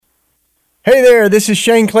Hey there, this is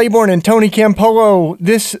Shane Claiborne and Tony Campolo.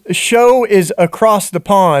 This show is across the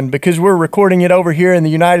pond because we're recording it over here in the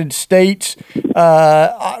United States,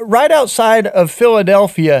 right outside of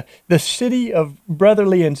Philadelphia, the city of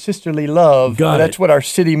brotherly and sisterly love. That's what our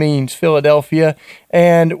city means, Philadelphia.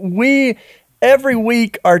 And we, every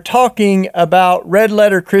week, are talking about red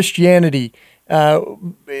letter Christianity.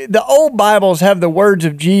 The old Bibles have the words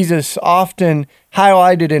of Jesus often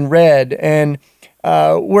highlighted in red, and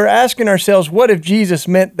we're asking ourselves, what if Jesus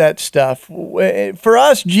meant that stuff? For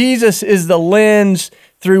us, Jesus is the lens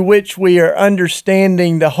through which we are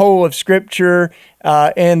understanding the whole of Scripture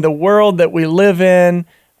and the world that we live in.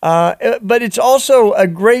 But it's also a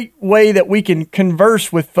great way that we can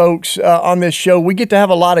converse with folks on this show. We get to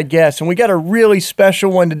have a lot of guests, and we got a really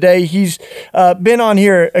special one today. He's been on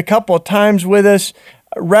here a couple of times with us,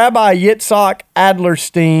 Rabbi Yitzchok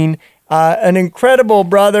Adlerstein, an incredible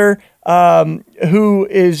brother who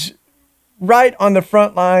is right on the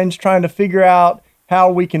front lines trying to figure out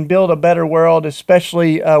how we can build a better world,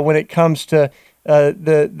 especially when it comes to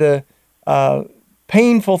the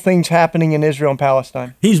painful things happening in Israel and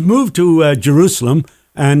Palestine. He's moved to Jerusalem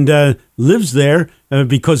and lives there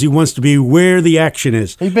because he wants to be where the action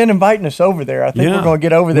is. He's been inviting us over there. I think we're going to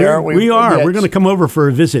get over there, aren't we? We are. We're going to come over for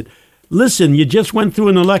a visit. Listen, you just went through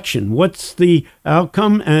an election. What's the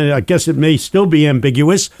outcome? I guess it may still be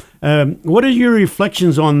ambiguous. What are your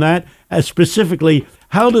reflections on that? Specifically,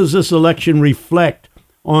 how does this election reflect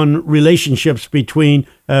on relationships between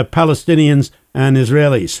Palestinians and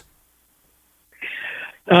Israelis?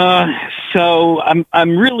 So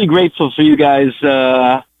I'm really grateful for you guys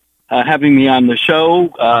having me on the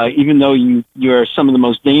show, even though you're some of the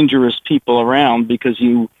most dangerous people around because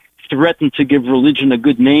you threatened to give religion a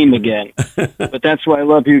good name again. But that's why I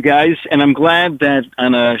love you guys. And I'm glad that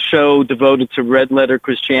on a show devoted to red letter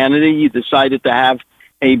Christianity, you decided to have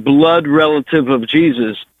a blood relative of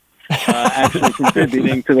Jesus actually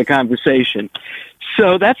contributing to the conversation.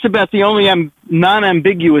 So that's about the only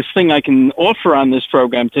non-ambiguous thing I can offer on this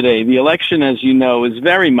program today. The election, as you know, is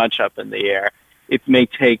very much up in the air. It may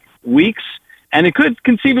take weeks, and it could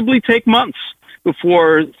conceivably take months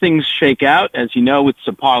before things shake out. As you know, it's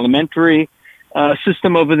a parliamentary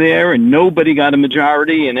system over there, and nobody got a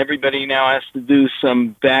majority, and everybody now has to do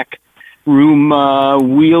some backroom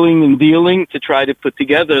wheeling and dealing to try to put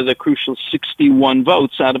together the crucial 61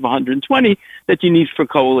 votes out of 120 that you need for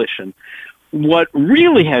coalition. What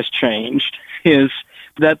really has changed is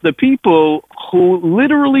that the people who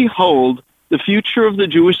literally hold the future of the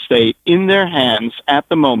Jewish state in their hands at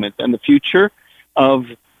the moment, and the future of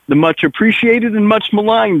the much appreciated and much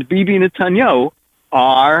maligned Bibi Netanyahu,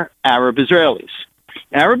 are Arab Israelis.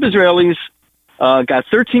 Arab Israelis got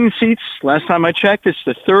 13 seats. Last time I checked, it's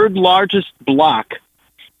the third largest bloc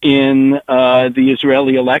in the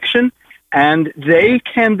Israeli election, and they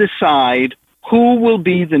can decide who will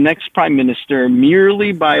be the next prime minister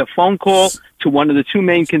merely by a phone call to one of the two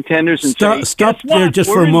main contenders and Stop there just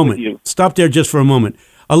for a moment. Stop there just for a moment.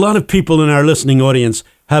 A lot of people in our listening audience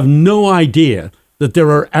have no idea that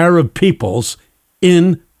there are Arab peoples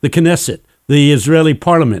in the Knesset, the Israeli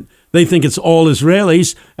parliament. They think it's all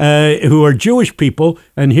Israelis who are Jewish people,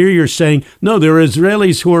 and here you're saying, no, there are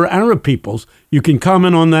Israelis who are Arab peoples. You can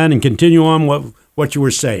comment on that and continue on what you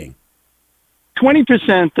were saying.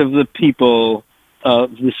 20% of the people,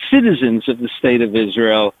 the citizens of the state of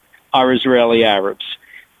Israel, are Israeli Arabs.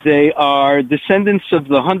 They are descendants of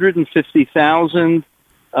the 150,000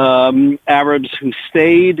 Arabs who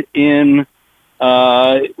stayed in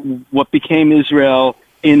what became Israel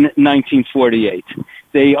in 1948.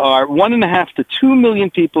 They are 1.5 to 2 million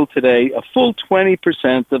people today, a full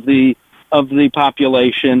 20% of the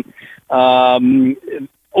population.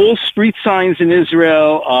 All street signs in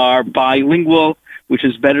Israel are bilingual, which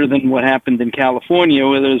is better than what happened in California,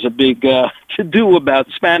 where there's a big to-do about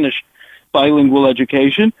Spanish bilingual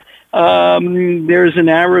education. There's an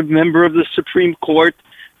Arab member of the Supreme Court.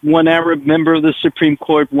 One Arab member of the Supreme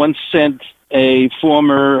Court once sent a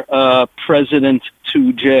former president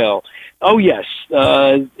to jail. Oh, yes,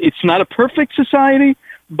 it's not a perfect society,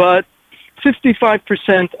 but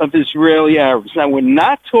 55% of Israeli Arabs. Now, we're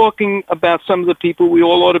not talking about some of the people we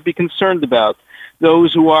all ought to be concerned about,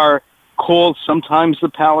 those who are called sometimes the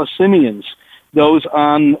Palestinians, those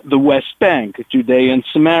on the West Bank, Judea and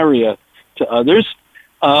Samaria, to others.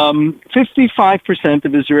 55%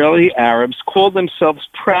 of Israeli Arabs call themselves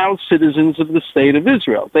proud citizens of the state of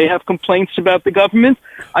Israel. They have complaints about the government.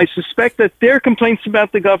 I suspect that their complaints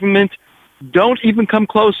about the government don't even come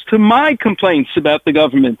close to my complaints about the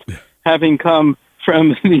government, having come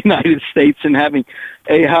from the United States and having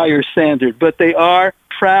a higher standard. But they are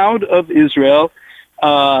proud of Israel.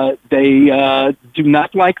 They do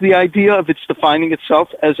not like the idea of its defining itself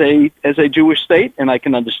as a Jewish state, and I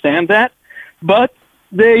can understand that. But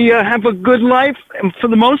they have a good life, and for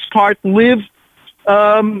the most part, live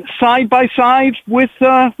side by side with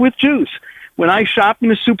Jews. When I shop in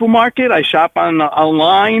the supermarket, I shop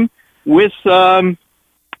online with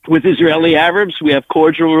Israeli Arabs. We have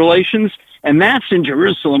cordial relations, and that's in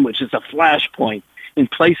Jerusalem, which is a flashpoint. In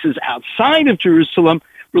places outside of Jerusalem,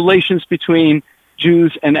 relations between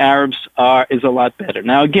Jews and Arabs is a lot better.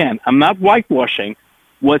 Now, again, I'm not whitewashing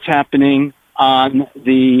what's happening on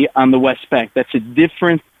the West Bank. That's a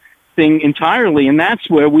different thing entirely, and that's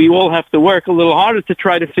where we all have to work a little harder to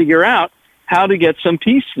try to figure out how to get some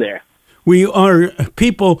peace there. We are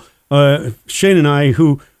people, Shane and I,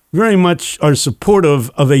 who very much are supportive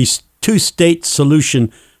of a two-state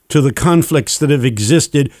solution to the conflicts that have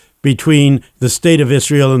existed between the state of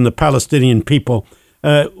Israel and the Palestinian people.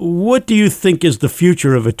 What do you think is the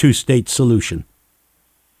future of a two-state solution?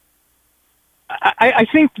 I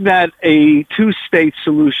think that a two-state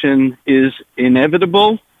solution is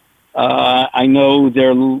inevitable. I know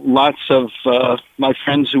there are lots of my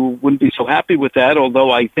friends who wouldn't be so happy with that,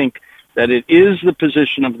 although I think that it is the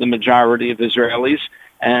position of the majority of Israelis,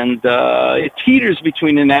 and it teeters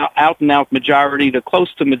between an out-and-out majority to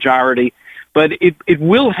close to majority, but it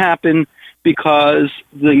will happen because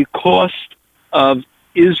the cost of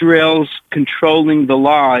Israel's controlling the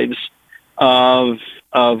lives of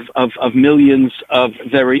millions of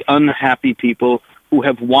very unhappy people who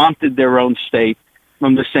have wanted their own state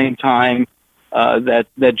from the same time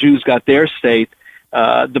that Jews got their state,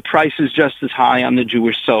 the price is just as high on the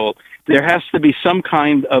Jewish soul. There has to be some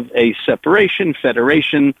kind of a separation,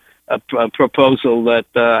 federation, a proposal that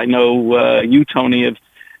I know you, Tony,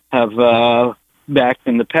 have backed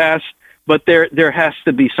in the past, but there has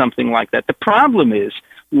to be something like that. The problem is,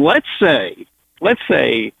 let's say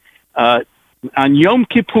on Yom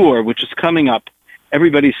Kippur, which is coming up,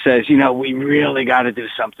 everybody says, we really got to do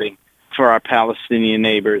something for our Palestinian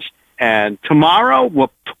neighbors. And tomorrow, we're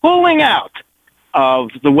pulling out of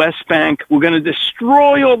the West Bank. We're going to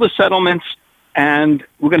destroy all the settlements, and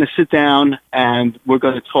we're going to sit down and we're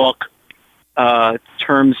going to talk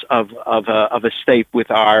terms of a state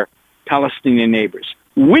with our Palestinian neighbors.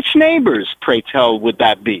 Which neighbors, pray tell, would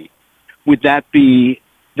that be? Would that be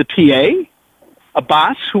the PA?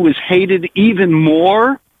 Abbas, who is hated even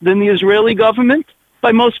more than the Israeli government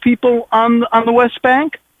by most people on the West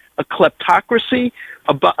Bank? A kleptocracy?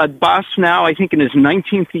 Abbas now, I think, in his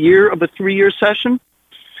 19th year of a 3-year session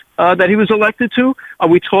that he was elected to. Are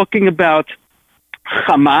we talking about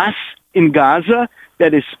Hamas in Gaza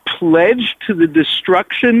that is pledged to the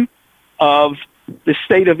destruction of the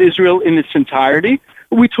state of Israel in its entirety?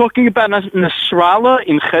 Are we talking about Nasrallah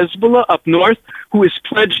in Hezbollah up north, who is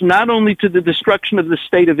pledged not only to the destruction of the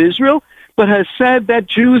state of Israel, but has said that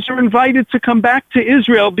Jews are invited to come back to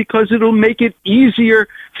Israel because it'll make it easier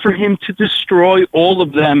for him to destroy all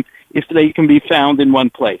of them if they can be found in one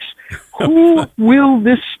place? Who will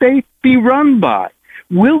this state be run by?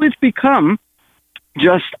 Will it become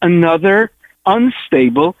just another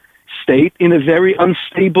unstable state in a very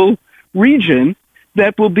unstable region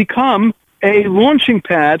that will become a launching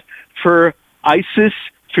pad for ISIS,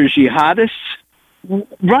 for jihadists?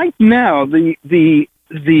 Right now,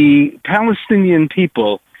 the Palestinian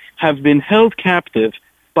people have been held captive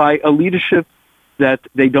by a leadership that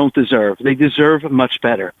they don't deserve. They deserve much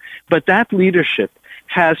better. But that leadership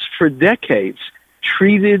has for decades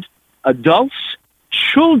treated adults,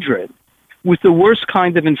 children, with the worst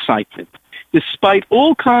kind of incitement. Despite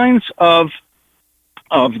all kinds of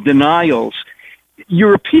denials,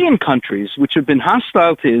 European countries, which have been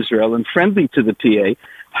hostile to Israel and friendly to the PA,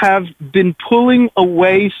 have been pulling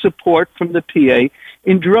away support from the PA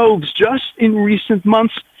in droves just in recent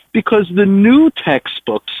months because the new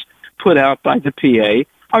textbooks put out by the PA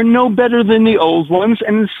are no better than the old ones,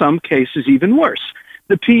 and in some cases even worse.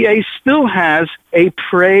 The PA still has a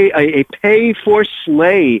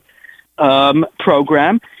pay-for-slay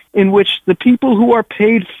program in which the people who are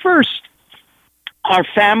paid first are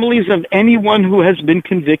families of anyone who has been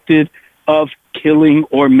convicted of killing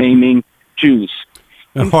or maiming Jews.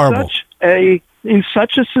 Horrible. In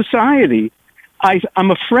such a society,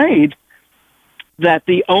 I'm afraid that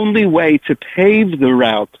the only way to pave the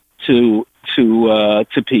route to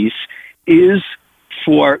peace is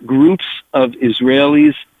for groups of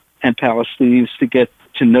Israelis and Palestinians to get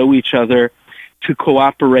to know each other, to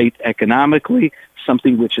cooperate economically,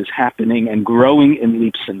 something which is happening and growing in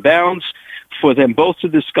leaps and bounds, for them both to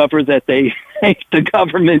discover that they hate the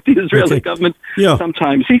government, the Israeli government,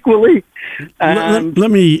 sometimes equally.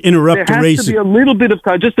 Let me interrupt to raise... There has to be a little bit of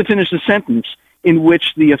time, just to finish the sentence, in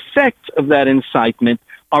which the effects of that incitement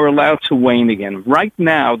are allowed to wane again. Right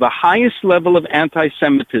now, the highest level of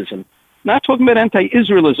anti-Semitism, not talking about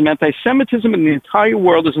anti-Israelism, anti-Semitism in the entire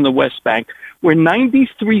world is in the West Bank, where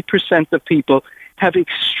 93% of people have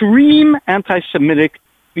extreme anti-Semitic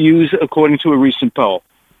views, according to a recent poll.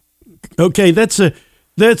 Okay, that's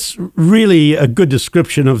really a good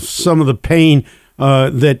description of some of the pain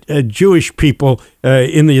that Jewish people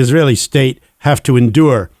in the Israeli state have to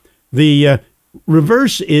endure. The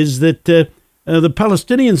reverse is that the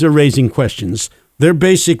Palestinians are raising questions. They're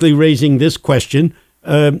basically raising this question.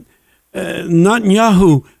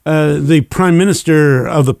 Netanyahu, the prime minister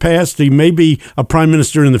of the past, he may be a prime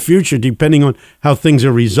minister in the future, depending on how things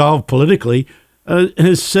are resolved politically,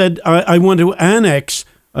 has said, I want to annex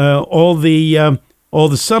all the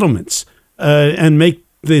settlements and make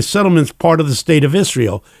the settlements part of the state of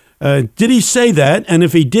Israel. Did he say that? And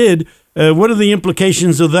if he did, what are the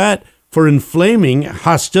implications of that for inflaming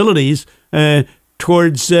hostilities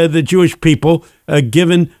towards the Jewish people,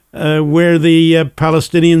 given where the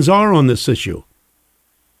Palestinians are on this issue?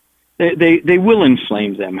 They will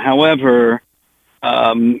inflame them. However,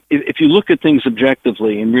 if you look at things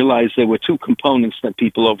objectively and realize there were two components that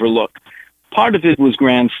people overlook, part of it was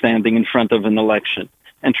grandstanding in front of an election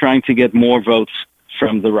and trying to get more votes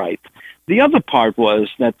from the right. The other part was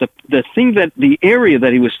that the area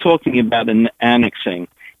that he was talking about in annexing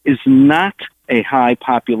is not a high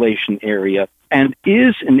population area and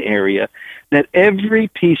is an area that every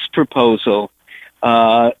peace proposal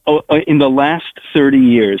in the last 30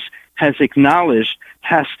 years has acknowledged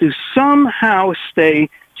has to somehow stay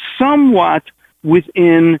somewhat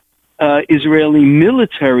within Israeli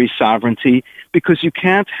military sovereignty, because you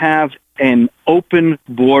can't have an open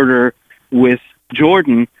border with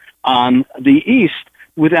Jordan on the east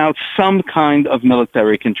without some kind of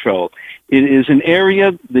military control. It is an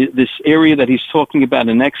area, this area that he's talking about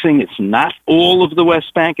annexing, it's not all of the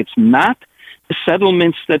West Bank, it's not the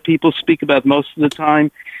settlements that people speak about most of the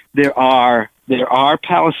time. There are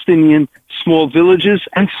Palestinian small villages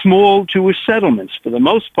and small Jewish settlements. For the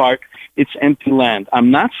most part, it's empty land.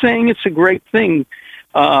 I'm not saying it's a great thing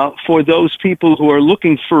for those people who are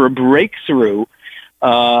looking for a breakthrough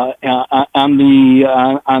on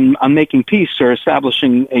making peace or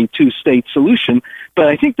establishing a two-state solution, but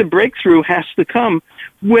I think the breakthrough has to come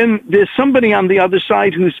when there's somebody on the other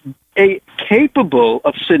side who's capable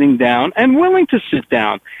of sitting down and willing to sit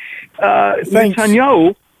down.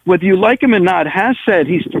 Netanyahu, whether you like him or not, has said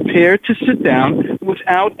he's prepared to sit down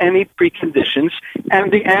without any preconditions,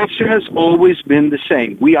 and the answer has always been the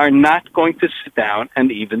same. We are not going to sit down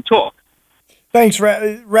and even talk. Thanks,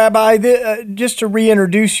 Rabbi. Just to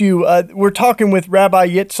reintroduce you, we're talking with Rabbi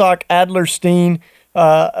Yitzchok Adlerstein,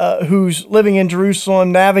 who's living in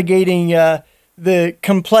Jerusalem, navigating the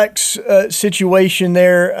complex situation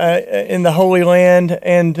there in the Holy Land.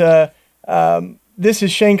 And this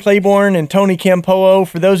is Shane Claiborne and Tony Campolo.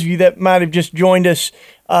 For those of you that might have just joined us,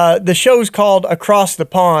 the show's called Across the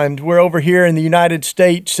Pond. We're over here in the United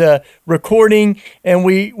States recording, and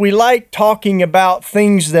we like talking about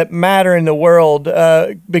things that matter in the world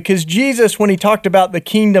because Jesus, when he talked about the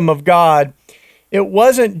kingdom of God, it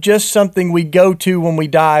wasn't just something we go to when we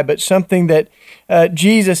die, but something that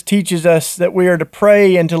Jesus teaches us that we are to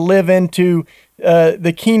pray and to live into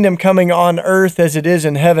the kingdom coming on earth as it is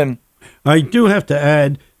in heaven. I do have to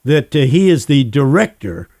add that he is the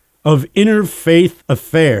director of Interfaith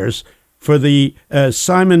Affairs for the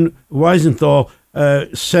Simon Wiesenthal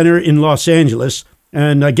Center in Los Angeles.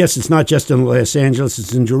 And I guess it's not just in Los Angeles,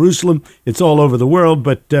 it's in Jerusalem. It's all over the world,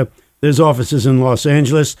 but there's offices in Los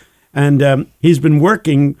Angeles. And he's been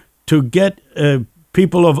working to get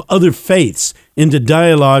people of other faiths into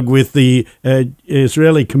dialogue with the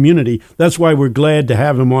Israeli community. That's why we're glad to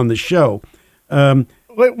have him on the show.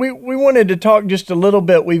 We wanted to talk just a little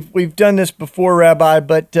bit. We've done this before, Rabbi,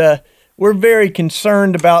 but we're very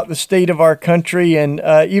concerned about the state of our country. And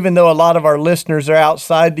even though a lot of our listeners are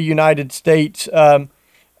outside the United States,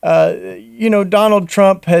 Donald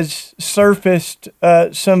Trump has surfaced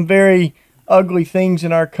some very ugly things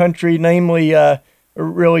in our country, namely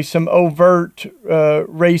really some overt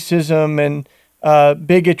racism and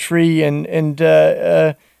bigotry, and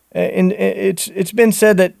it's been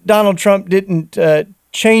said that Donald Trump didn't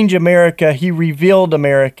change America, he revealed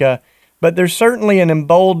America. But there's certainly an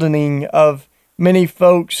emboldening of many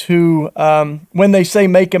folks who, when they say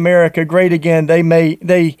 "Make America Great Again,"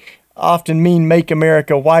 they often mean "Make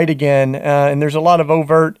America White Again," and there's a lot of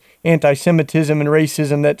overt anti-Semitism and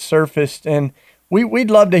racism that surfaced. And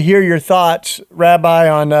we'd love to hear your thoughts, Rabbi,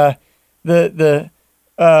 on the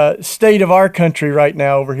state of our country right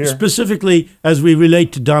now over here. Specifically, as we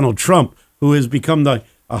relate to Donald Trump, who has become a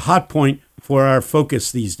hot point for our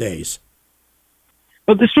focus these days?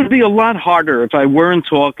 But this would be a lot harder if I weren't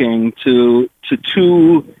talking to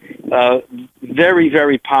two very,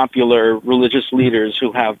 very popular religious leaders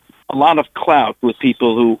who have a lot of clout with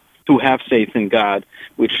people who have faith in God,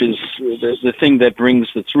 which is the thing that brings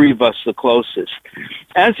the three of us the closest.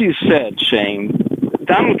 As you said, Shane,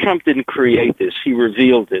 Donald Trump didn't create this. He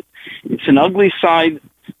revealed it. It's an ugly side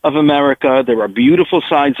of America. There are beautiful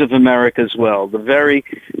sides of America as well. The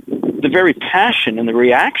very passion and the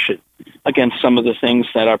reaction against some of the things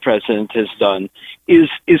that our president has done is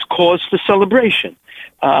cause for celebration.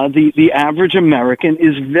 The average American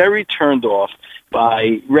is very turned off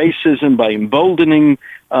by racism, by emboldening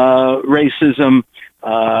racism,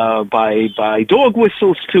 by dog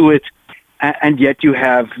whistles to it, and yet you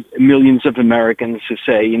have millions of Americans who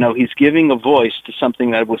say, he's giving a voice to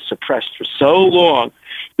something that was suppressed for so long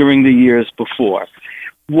during the years before.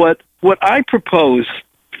 What I propose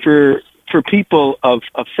for people of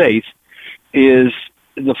faith is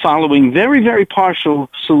the following very, very partial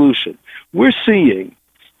solution. We're seeing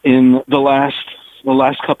in the last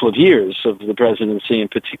couple of years of the presidency in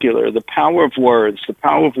particular, the power of words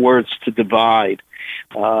to divide,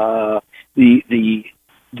 the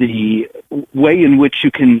way in which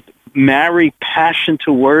you can marry passion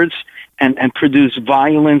to words and produce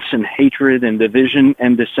violence and hatred and division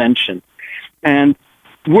and dissension. And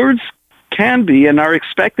words can be and are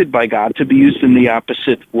expected by God to be used in the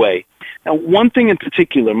opposite way. Now, one thing in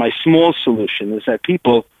particular, my small solution, is that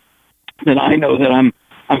people that I know that I'm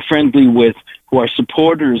friendly with who are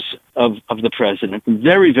supporters of the president and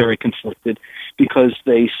very, very conflicted because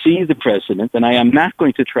they see the president, and I am not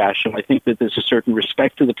going to trash him. I think that there's a certain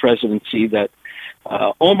respect to the presidency that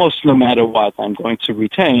almost no matter what I'm going to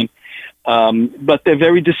retain, but they're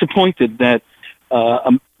very disappointed that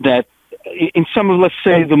in some of, let's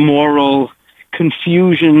say, the moral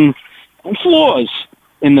confusion and flaws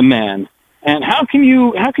in the man. And how can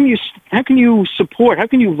you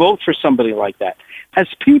vote for somebody like that? As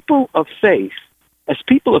people of faith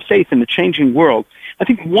in the changing world, I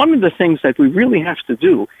think one of the things that we really have to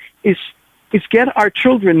do is get our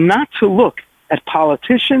children not to look at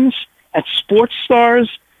politicians, at sports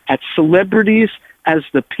stars, at celebrities as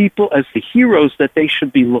the people, as the heroes that they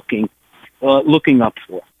should be looking up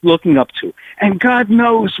to. And God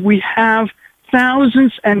knows we have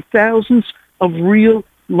thousands and thousands of real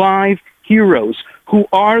live heroes who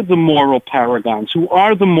are the moral paragons, who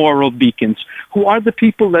are the moral beacons, who are the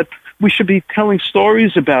people that we should be telling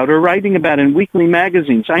stories about or writing about in weekly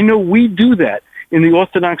magazines. I know we do that in the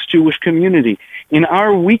Orthodox Jewish community. In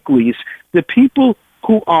our weeklies, the people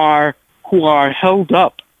who are held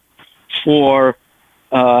up for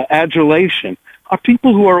adulation are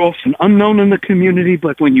people who are often unknown in the community,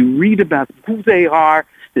 but when you read about who they are,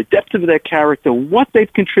 the depth of their character, what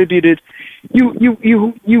they've contributed,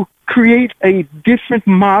 you create a different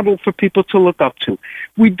model for people to look up to.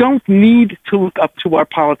 We don't need to look up to our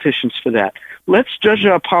politicians for that. Let's judge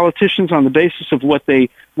our politicians on the basis of what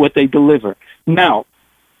they deliver. Now,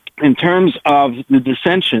 in terms of the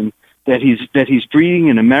dissension that he's breeding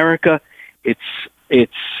in America,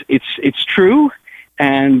 it's true,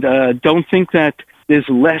 and don't think that there's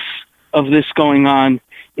less of this going on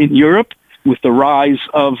in Europe with the rise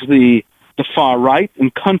of the far right in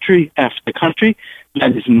country after country.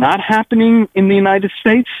 That is not happening in the United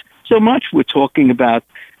States so much. We're talking about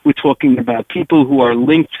people who are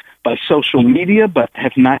linked by social media but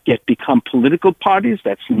have not yet become political parties.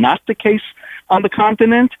 That's not the case on the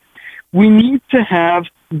continent. We need to have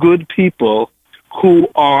good people who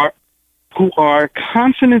are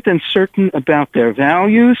confident and certain about their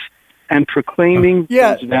values and proclaiming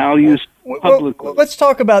those values publicly. Well, let's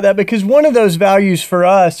talk about that, because one of those values for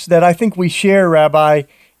us that I think we share, Rabbi,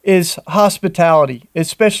 is hospitality,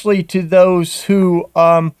 especially to those who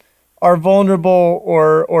are vulnerable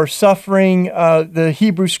or suffering. The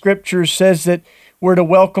Hebrew Scriptures says that we're to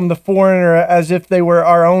welcome the foreigner as if they were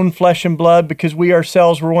our own flesh and blood, because we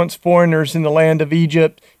ourselves were once foreigners in the land of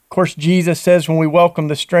Egypt. Of course, Jesus says when we welcome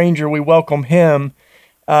the stranger, we welcome him.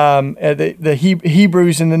 The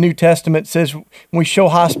Hebrews in the New Testament says when we show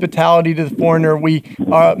hospitality to the foreigner, we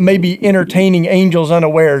may be entertaining angels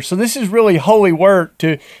unaware. So this is really holy work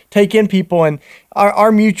to take in people. And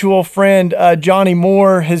our mutual friend, Johnny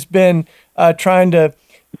Moore, has been trying to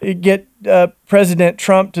get President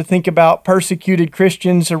Trump to think about persecuted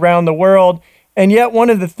Christians around the world. And yet one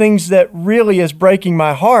of the things that really is breaking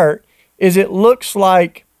my heart is it looks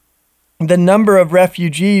like the number of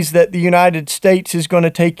refugees that the United States is going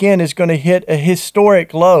to take in is going to hit a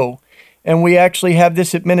historic low. And we actually have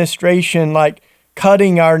this administration like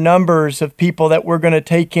cutting our numbers of people that we're going to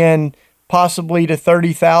take in possibly to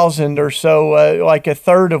 30,000 or so, like a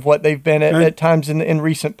third of what they've been at times in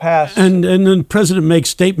recent past. And then the president makes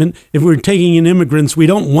statement, if we're taking in immigrants, we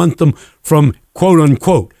don't want them from, quote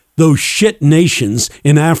unquote, those shit nations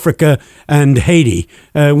in Africa and Haiti.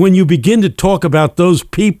 When you begin to talk about those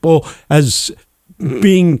people as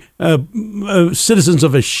being citizens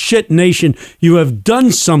of a shit nation, you have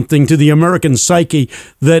done something to the American psyche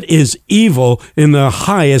that is evil in the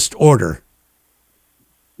highest order.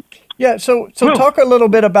 Yeah, so talk a little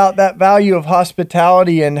bit about that value of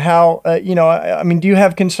hospitality and how, I mean, do you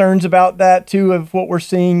have concerns about that too, of what we're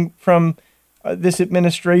seeing from this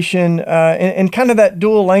administration and kind of that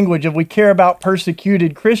dual language of we care about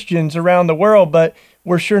persecuted Christians around the world, but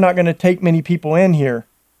we're sure not going to take many people in here?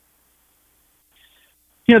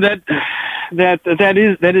 Yeah,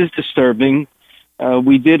 that is disturbing.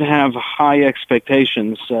 We did have high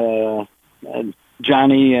expectations,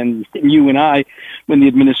 Johnny and you and I, when the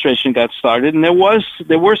administration got started, and there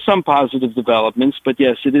were some positive developments, but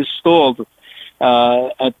yes, it is stalled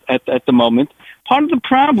at the moment. Part of the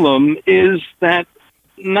problem is that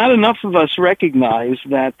not enough of us recognize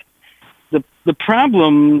that the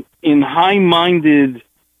problem in high-minded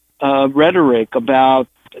rhetoric about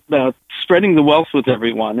spreading the wealth with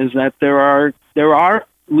everyone is that there are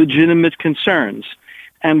legitimate concerns,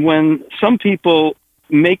 and when some people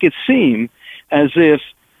make it seem as if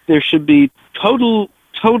there should be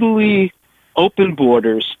totally open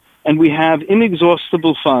borders and we have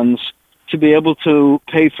inexhaustible funds to be able to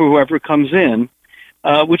pay for whoever comes in,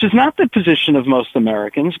 which is not the position of most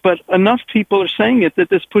Americans, but enough people are saying it that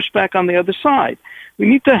there's pushback on the other side. We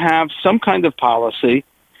need to have some kind of policy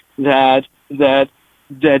that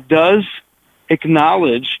does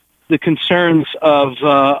acknowledge the concerns of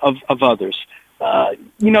others.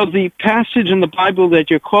 The passage in the Bible that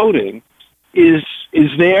you're quoting is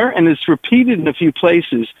there, and it's repeated in a few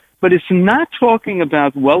places, but it's not talking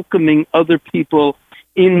about welcoming other people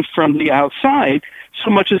in from the outside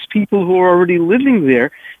so much as people who are already living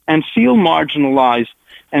there and feel marginalized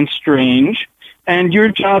and strange, and your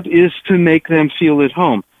job is to make them feel at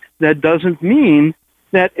home. That doesn't mean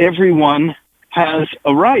that everyone has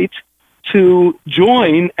a right to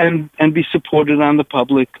join and be supported on the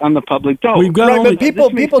public dole. But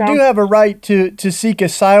people do have a right to seek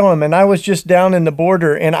asylum, and I was just down in the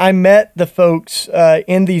border, and I met the folks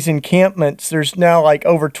in these encampments. There's now like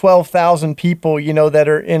over 12,000 people, that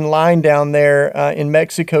are in line down there in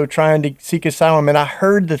Mexico trying to seek asylum, and I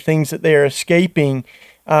heard the things that they are escaping.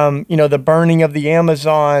 The burning of the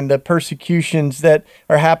Amazon, the persecutions that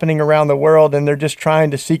are happening around the world, and they're just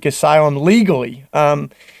trying to seek asylum legally. They're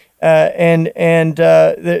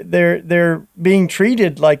being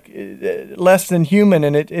treated like less than human,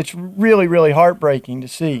 and it's really, really heartbreaking to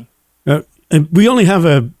see. And we only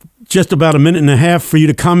have just about a minute and a half for you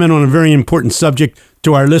to comment on a very important subject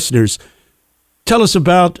to our listeners. Tell us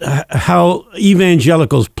about how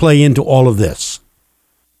evangelicals play into all of this.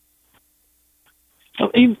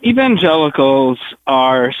 Well, evangelicals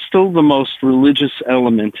are still the most religious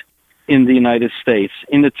element in the United States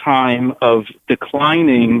in a time of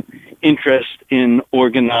declining interest in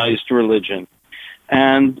organized religion.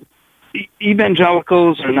 And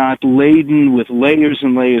evangelicals are not laden with layers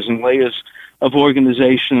and layers and layers of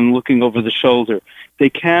organization and looking over the shoulder. They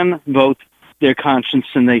can vote their conscience,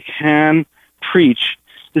 and they can preach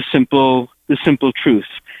the simple truth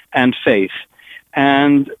and faith.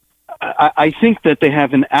 And I think that they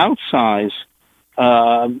have an outsized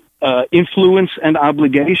influence and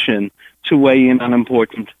obligation to weigh in on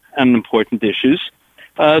important issues.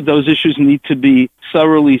 Those issues need to be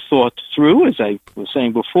thoroughly thought through, as I was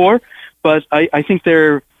saying before. But I think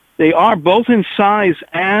they are both in size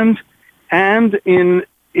and in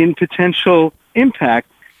potential impact,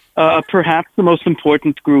 perhaps the most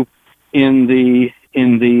important group in the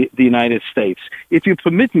United States. If you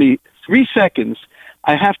permit me 3 seconds,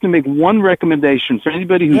 I have to make one recommendation for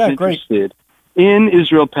anybody who's interested in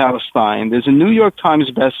Israel-Palestine. There's a New York Times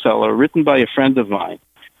bestseller written by a friend of mine.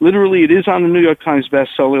 Literally, it is on the New York Times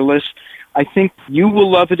bestseller list. I think you will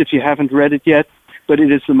love it if you haven't read it yet, but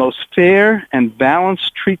it is the most fair and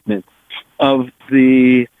balanced treatment of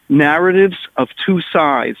the narratives of two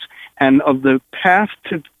sides and of the path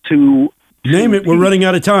to name it. We're running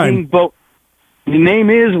out of time. The name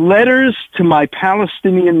is Letters to My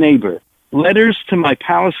Palestinian Neighbor. Letters to My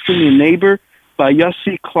Palestinian Neighbor by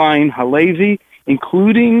Yossi Klein Halevi,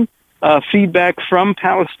 including feedback from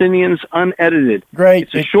Palestinians unedited. Great.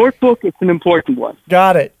 It's a short book. It's an important one.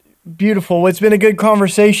 Got it. Beautiful. It's been a good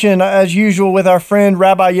conversation, as usual, with our friend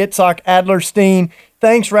Rabbi Yitzchok Adlerstein.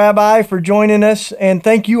 Thanks, Rabbi, for joining us, and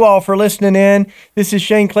thank you all for listening in. This is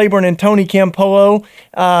Shane Claiborne and Tony Campolo.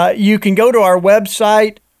 You can go to our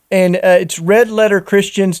website, and it's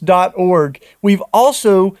redletterchristians.org. We've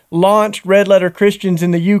also launched Red Letter Christians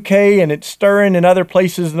in the UK, and it's stirring in other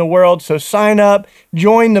places in the world. So sign up,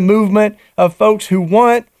 join the movement of folks who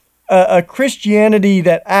want a Christianity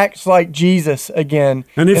that acts like Jesus again.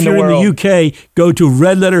 And if you're in the UK, go to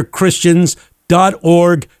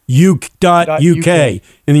redletterchristians.org, uk.uk.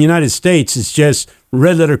 In the United States, it's just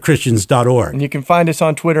redletterchristians.org. And you can find us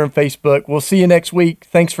on Twitter and Facebook. We'll see you next week.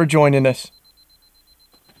 Thanks for joining us.